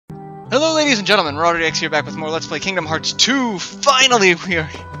Hello ladies and gentlemen, MarauderEX here back with more Let's Play Kingdom Hearts 2. Finally we are...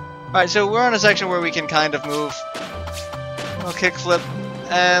 Alright, so we're on a section where we can kind of move. We'll kickflip,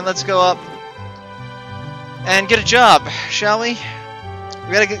 and let's go up and get a job, shall we?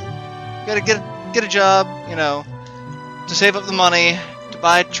 We gotta get a job, you know, to save up the money, to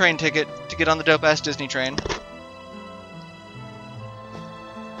buy a train ticket, to get on the dope-ass Disney train.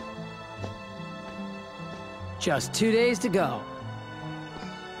 Just 2 days to go.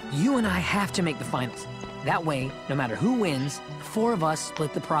 You and I have to make the finals. That way, no matter who wins, the four of us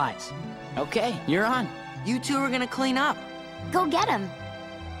split the prize. Okay, you're on. You two are gonna clean up. Go get him.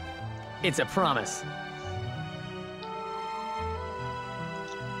 It's a promise.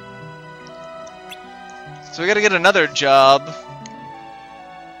 So we gotta get another job.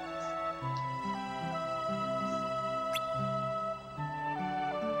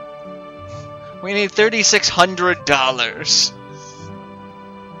 We need $3,600.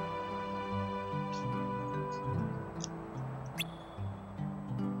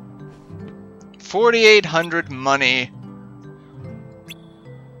 $4,800 money.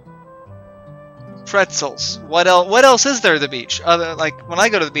 Pretzels. What else is there at the beach? Other, like, when I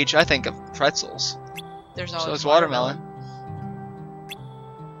go to the beach, I think of pretzels. There's always So it's watermelon.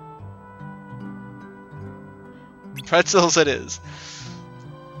 Pretzels it is.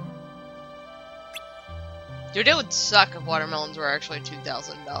 Dude, it would suck if watermelons were actually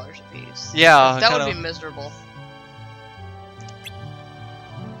 $2,000 a piece. Yeah, that would be miserable.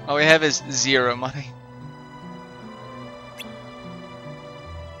 All we have is 0 money.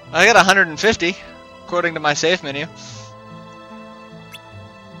 I got 150, according to my save menu.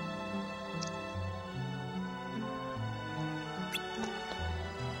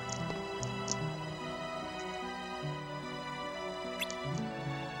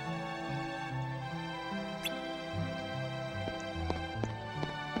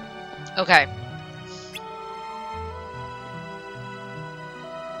 Okay.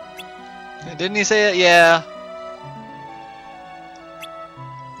 Didn't he say it? Yeah.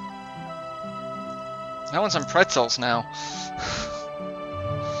 I want some pretzels now.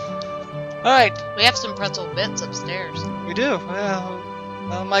 Alright. We have some pretzel bits upstairs. We do. Well,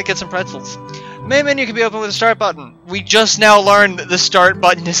 I might get some pretzels. Main menu can be opened with a start button. We just now learned that the start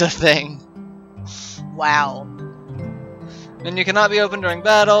button is a thing. Wow. Menu cannot be opened during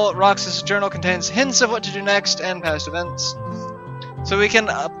battle. Roxas' journal contains hints of what to do next and past events. So we can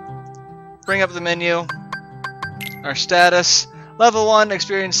bring up the menu. Our status. Level 1,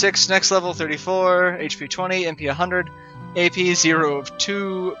 experience 6, next level 34, HP 20, MP 100, AP 0 of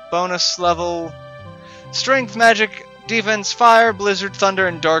 2, bonus level, strength, magic, defense, fire, blizzard, thunder,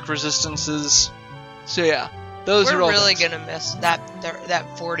 and dark resistances. So yeah, those are all We're really things. gonna miss that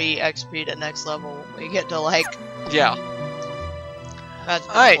 40 XP to next level when we get to, like... Yeah. That's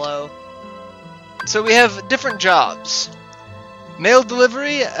Alright. low. So we have different jobs. Mail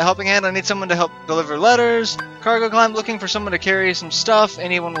delivery, a helping hand, I need someone to help deliver letters. Cargo climb, looking for someone to carry some stuff,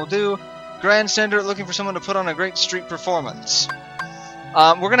 anyone will do. Grandstander, looking for someone to put on a great street performance.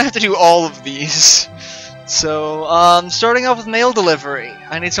 We're gonna have to do all of these. So, starting off with mail delivery.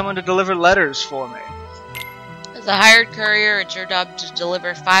 I need someone to deliver letters for me. As a hired courier, it's your job to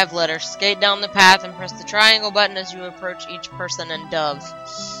deliver 5 letters. Skate down the path and press the triangle button as you approach each person and dove.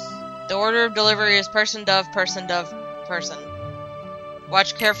 The order of delivery is person, dove, person, dove, person.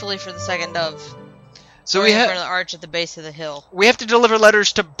 Watch carefully for the second dove. So in front of the arch at the base of the hill. We have to deliver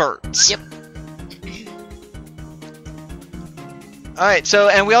letters to birds. Yep. Alright, so,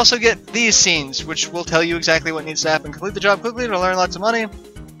 and we also get these scenes, which will tell you exactly what needs to happen. Complete the job quickly to earn lots of money.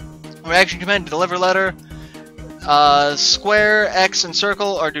 Reaction command to deliver letter. Square, X, and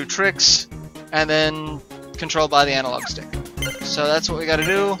circle are do tricks, and then controlled by the analog stick. So that's what we gotta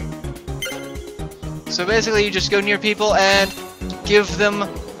do. So basically you just go near people and give them...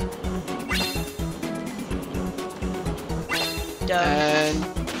 Dove. And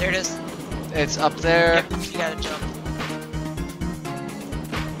There it is. it's up there. Yep, you gotta jump.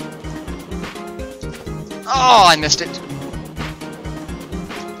 Oh, I missed it.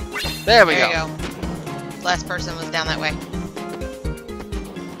 There we There go. you go. Last person was down that way.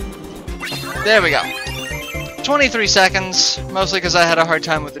 There we go. 23 seconds, mostly because I had a hard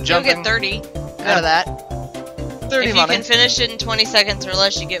time with the You'll jumping. get 30 out of that. 30 If money. you can finish it in 20 seconds or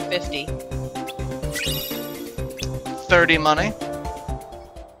less, you get 50. 30 money.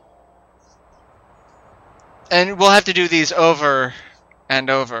 And we'll have to do these over and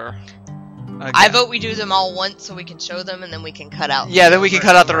over again. I vote we do them all once so we can show them and then we can cut out. Yeah, then we can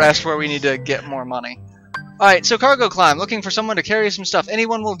cut out the rest where we need to get more money. Alright, so cargo climb. Looking for someone to carry some stuff.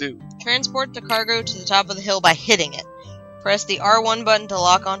 Anyone will do. Transport the cargo to the top of the hill by hitting it. Press the R1 button to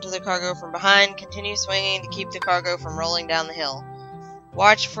lock onto the cargo from behind. Continue swinging to keep the cargo from rolling down the hill.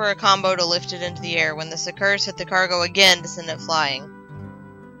 Watch for a combo to lift it into the air. When this occurs, hit the cargo again to send it flying.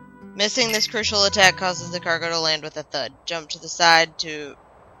 Missing this crucial attack causes the cargo to land with a thud. Jump to the side to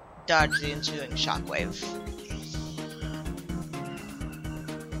dodge the ensuing shockwave.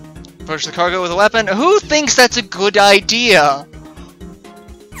 Approach the cargo with a weapon. Who thinks that's a good idea?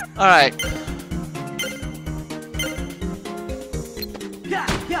 Alright.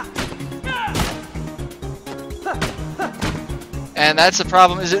 And that's the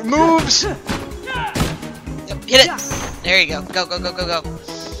problem, is it moves! Yep, hit it! There you go. Go, go, go, go, go.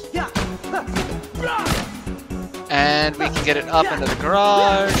 And we can get it up into the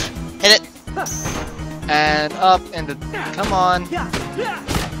garage. Hit it! And up into... Come on.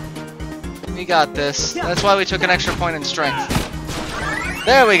 We got this. That's why we took an extra point in strength.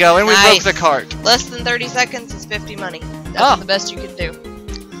 There we go, and we broke the cart. Less than 30 seconds is 50 money. That's the best you can do.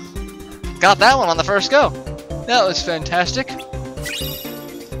 Got that one on the first go. That was fantastic.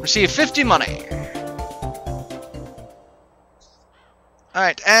 Receive 50 money.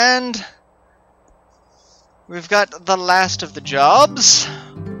 Alright, and... we've got the last of the jobs.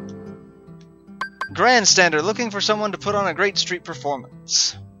 Grandstander, looking for someone to put on a great street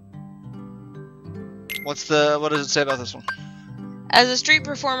performance. What does it say about this one? As a street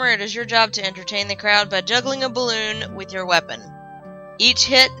performer, it is your job to entertain the crowd by juggling a balloon with your weapon. Each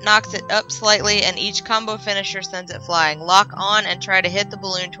hit knocks it up slightly, and each combo finisher sends it flying. Lock on and try to hit the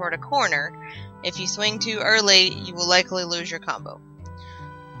balloon toward a corner. If you swing too early, you will likely lose your combo.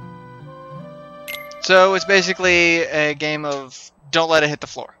 So it's basically a game of don't let it hit the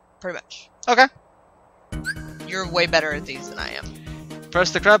floor. Pretty much. Okay. You're way better at these than I am.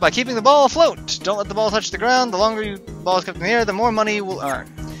 Press the crowd by keeping the ball afloat. Don't let the ball touch the ground. The longer the ball is kept in the air, the more money you will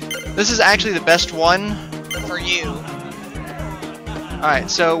earn. This is actually the best one. For you.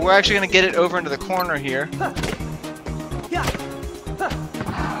 Alright, so we're actually going to get it over into the corner here.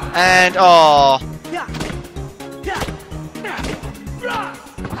 And, oh.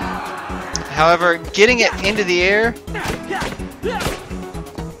 However, getting it into the air,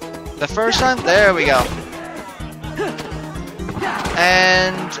 the first time, there we go.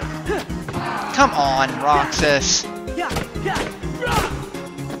 And, come on, Roxas.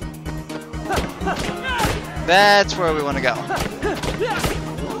 That's where we want to go.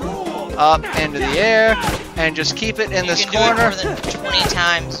 Up into the air, and just keep it in this corner. You can do it more than 20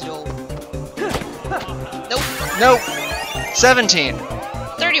 times, you'll... Nope. Nope. 17.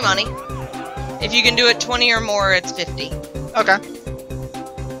 30 money. If you can do it 20 or more, it's 50. Okay.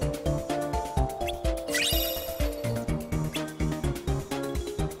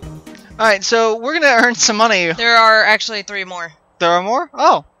 Alright, so we're gonna earn some money. There are actually 3 more. There are more?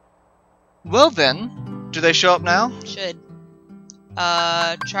 Oh. Well then, do they show up now? Should.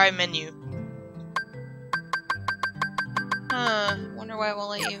 Try menu. Wonder why it won't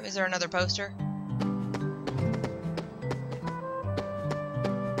let you. Is there another poster?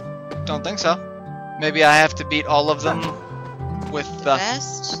 Don't think so. Maybe I have to beat all of them with the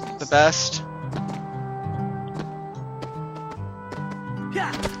best? The best.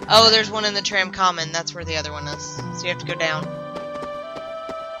 Oh, there's one in the tram common. That's where the other one is. So you have to go down.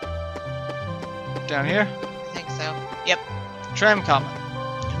 Down here? I think so. Yep. Tram common.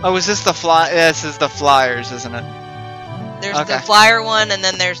 Oh, is this the fly? This is the flyers, isn't it? There's the flyer one, and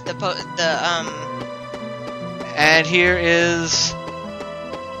then there's the And here is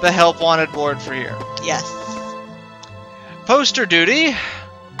the help wanted board for here. Yes. Poster duty.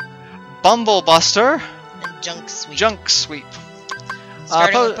 Bumble Buster. And junk sweep. Junk sweep.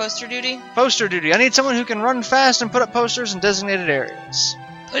 Starting with poster duty? Poster duty. I need someone who can run fast and put up posters in designated areas.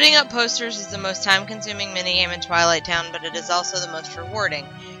 Putting up posters is the most time-consuming minigame in Twilight Town, but it is also the most rewarding.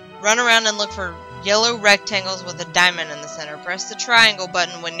 Run around and look for yellow rectangles with a diamond in the center. Press the triangle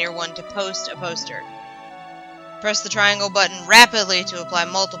button when near one to post a poster. Press the triangle button rapidly to apply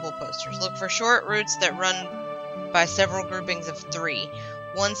multiple posters. Look for short routes that run by several groupings of 3.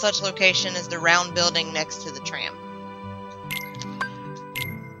 One such location is the round building next to the tram.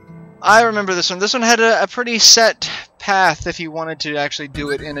 I remember this one. This one had a pretty set path if you wanted to actually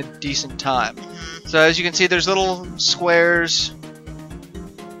do it in a decent time. So as you can see, there's little squares.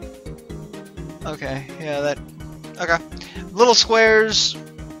 Okay, yeah, that... Okay. Little squares.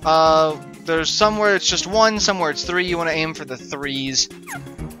 There's somewhere it's just 1, somewhere it's 3. You want to aim for the 3s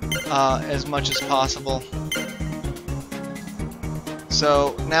as much as possible.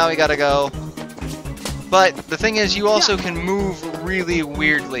 So now we gotta go. But the thing is, you also can move really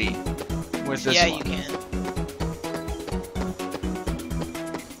weirdly with this one. Yeah, you can.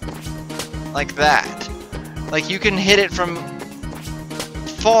 Like that. Like, you can hit it from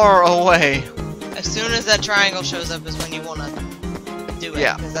far away. As soon as that triangle shows up is when you want to do it.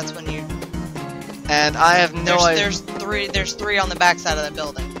 Yeah. Because that's when you... And I have no idea. There's three on the back side of that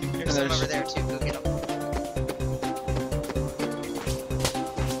building. There's some there's- over there too. Go get them.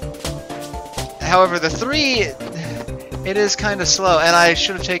 However, the 3, it is kind of slow, and I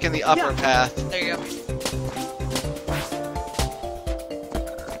should have taken the upper path. There you go.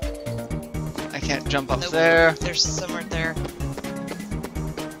 I can't jump up Nope. there. There's some right there.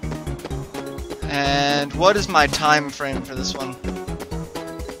 And what is my time frame for this one?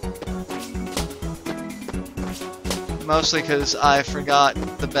 Mostly because I forgot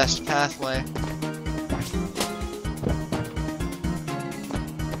the best pathway.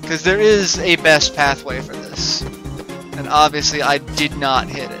 Because there is a best pathway for this. And obviously I did not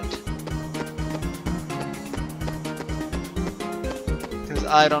hit it. Because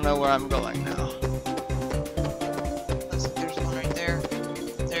I don't know where I'm going now. There's one right there.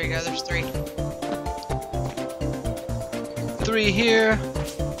 There you go, there's 3. 3 here.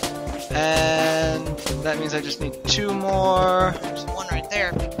 And that means I just need 2 more. There's one right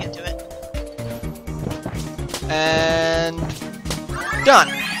there if you can get to it. And done.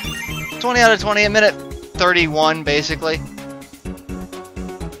 20 out of 20, a minute 31 basically.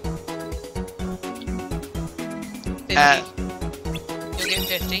 50. At You'll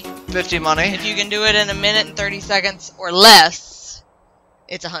get 50. 50 money. If you can do it in a minute and 30 seconds or less,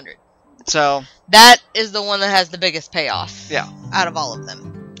 it's 100. So That is the one that has the biggest payoff. yeah. Out of all of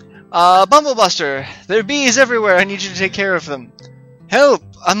them. Bumblebuster, there are bees everywhere. I need you to take care of them. Help!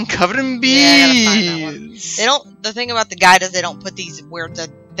 I'm covered in bees. Yeah, I gotta find that one. They don't. The thing about the guide is they don't put these where the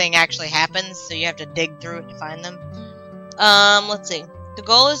thing actually happens, so you have to dig through it to find them. Let's see. The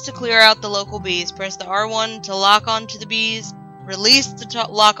goal is to clear out the local bees. Press the R1 to lock onto the bees. Release the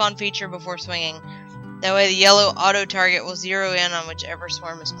lock-on feature before swinging. That way, the yellow auto target will zero in on whichever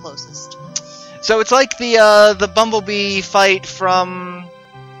swarm is closest. So it's like the bumblebee fight from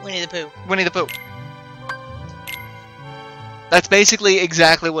Winnie the Pooh. Winnie the Pooh. That's basically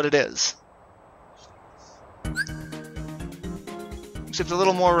exactly what it is. Except a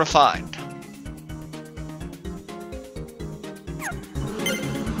little more refined.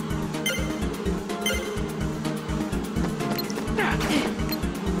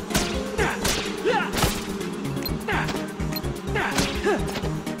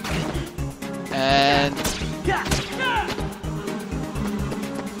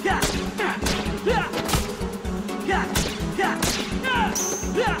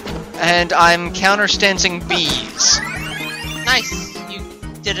 And I'm counterstancing bees. Nice. You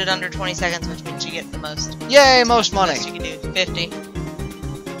did it under 20 seconds, which means you get the most. Yay, most money. Most you can do 50.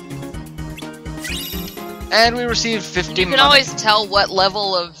 And we received 50 You can money. always tell what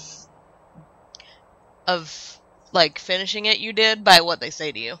level of like finishing it you did by what they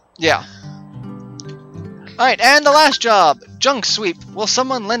say to you. Yeah. Alright, and the last job. Junk sweep. Will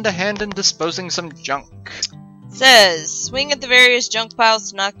someone lend a hand in disposing some junk? Says, swing at the various junk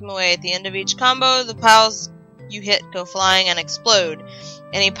piles to knock them away. At the end of each combo, the piles you hit go flying and explode.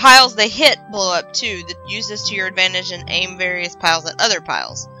 Any piles they hit blow up too. Use this to your advantage and aim various piles at other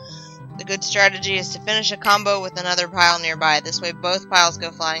piles. The good strategy is to finish a combo with another pile nearby. This way both piles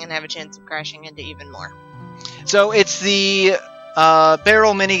go flying and have a chance of crashing into even more. So it's the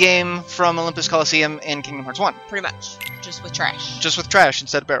barrel minigame from Olympus Coliseum in Kingdom Hearts 1. Pretty much. Just with trash. Just with trash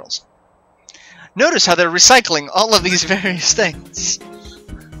instead of barrels. Notice how they're recycling all of these various things.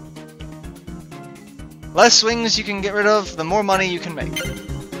 Less swings you can get rid of, the more money you can make.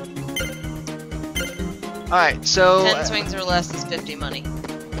 Alright, so 10 swings or less is 50 money.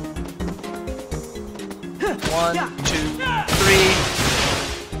 1, 2,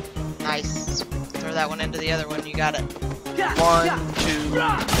 3. Nice. Throw that one into the other one, you got it. 1, 2,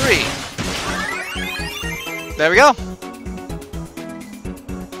 3. There we go.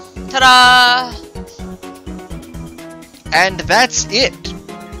 Ta-da! And that's it.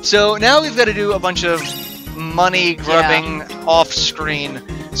 So now we've got to do a bunch of money grubbing off screen.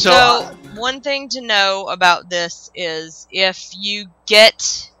 So one thing to know about this is if you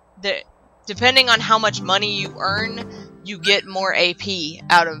get depending on how much money you earn, you get more AP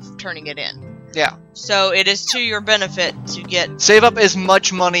out of turning it in. yeah, So it is to your benefit to get save up as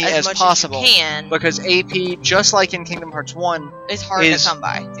much money as much possible. as you can. Because AP, just like in Kingdom Hearts 1, It's hard to come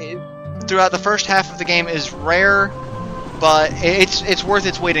by. throughout the first half of the game is rare, but it's worth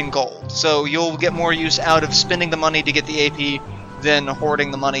its weight in gold. So you'll get more use out of spending the money to get the AP than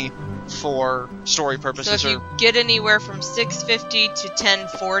hoarding the money for story So purposes. if you get anywhere from 650 to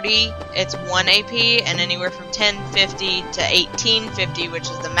 1040, it's 1 AP, and anywhere from 1050 to 1850, which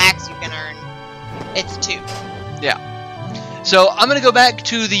is the max you can earn, It's 2. Yeah. So I'm going to go back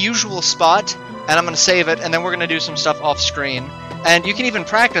to the usual spot, and I'm going to save it, and then we're going to do some stuff off screen. And you can even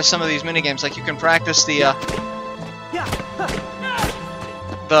practice some of these minigames. Like, you can practice the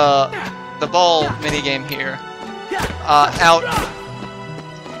ball minigame here. Out.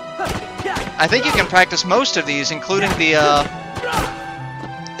 I think you can practice most of these, including the,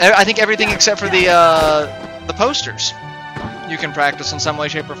 I think everything except for the posters. You can practice in some way,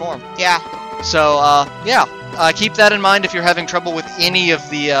 shape, or form. Yeah. So, yeah. Keep that in mind if you're having trouble with any of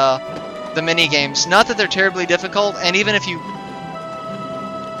the mini games. Not that they're terribly difficult, and even if you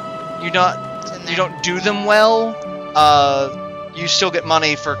don't do them well, you still get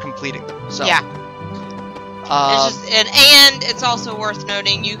money for completing them. So. Yeah. And it's also worth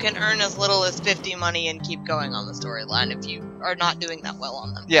noting you can earn as little as 50 money and keep going on the storyline if you are not doing that well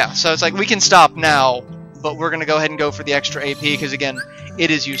on them. Yeah, so it's like we can stop now, but we're going to go ahead and go for the extra AP because, again,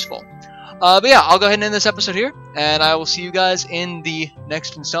 it is useful. But yeah, I'll go ahead and end this episode here, and I will see you guys in the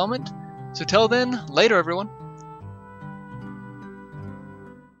next installment. So till then, later everyone.